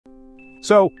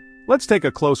So, let's take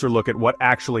a closer look at what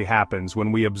actually happens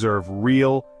when we observe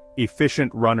real,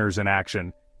 efficient runners in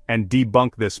action, and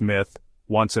debunk this myth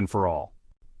once and for all.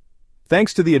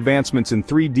 Thanks to the advancements in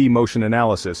 3D motion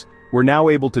analysis, we're now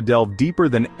able to delve deeper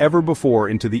than ever before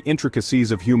into the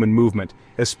intricacies of human movement,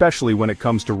 especially when it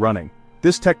comes to running.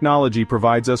 This technology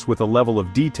provides us with a level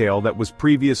of detail that was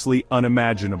previously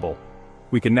unimaginable.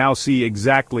 We can now see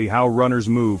exactly how runners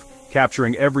move,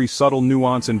 capturing every subtle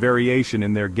nuance and variation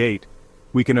in their gait.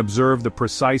 We can observe the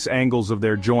precise angles of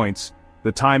their joints,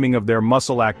 the timing of their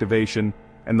muscle activation,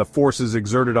 and the forces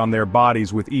exerted on their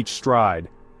bodies with each stride.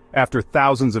 After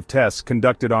thousands of tests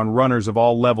conducted on runners of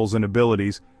all levels and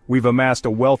abilities, we've amassed a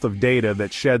wealth of data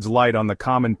that sheds light on the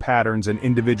common patterns and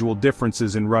individual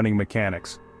differences in running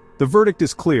mechanics. The verdict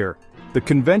is clear: the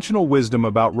conventional wisdom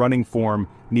about running form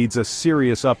needs a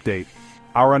serious update.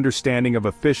 Our understanding of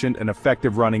efficient and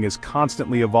effective running is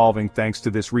constantly evolving thanks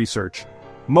to this research.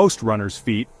 Most runners'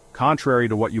 feet, contrary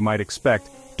to what you might expect,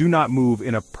 do not move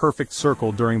in a perfect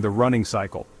circle during the running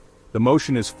cycle. The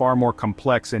motion is far more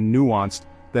complex and nuanced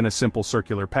than a simple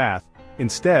circular path.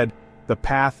 Instead, the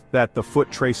path that the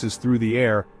foot traces through the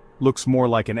air looks more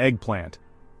like an eggplant,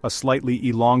 a slightly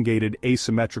elongated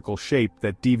asymmetrical shape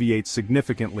that deviates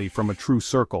significantly from a true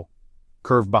circle,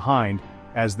 curved behind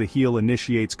as the heel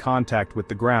initiates contact with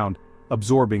the ground,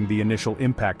 absorbing the initial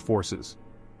impact forces.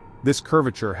 This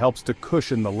curvature helps to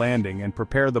cushion the landing and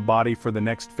prepare the body for the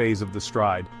next phase of the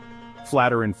stride.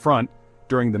 Flatter in front,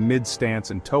 during the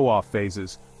mid-stance and toe-off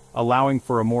phases, allowing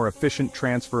for a more efficient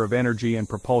transfer of energy and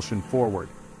propulsion forward.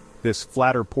 This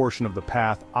flatter portion of the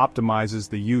path optimizes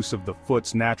the use of the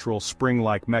foot's natural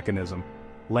spring-like mechanism,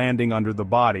 landing under the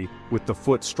body, with the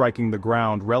foot striking the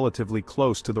ground relatively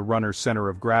close to the runner's center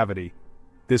of gravity.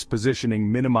 This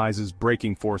positioning minimizes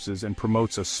braking forces and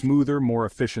promotes a smoother, more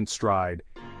efficient stride.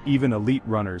 Even elite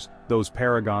runners, those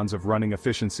paragons of running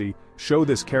efficiency, show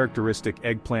this characteristic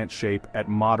eggplant shape at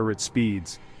moderate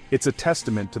speeds. It's a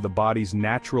testament to the body's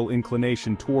natural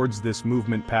inclination towards this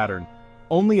movement pattern.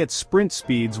 Only at sprint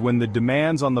speeds, when the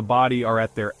demands on the body are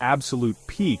at their absolute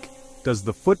peak, does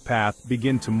the footpath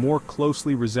begin to more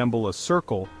closely resemble a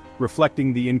circle,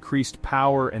 reflecting the increased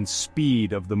power and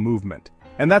speed of the movement.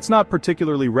 And that's not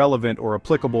particularly relevant or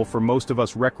applicable for most of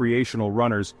us recreational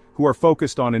runners who are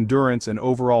focused on endurance and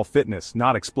overall fitness,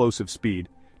 not explosive speed.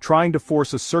 Trying to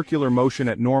force a circular motion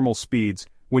at normal speeds,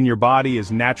 when your body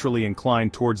is naturally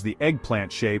inclined towards the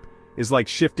eggplant shape, is like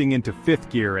shifting into fifth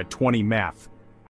gear at 20 math.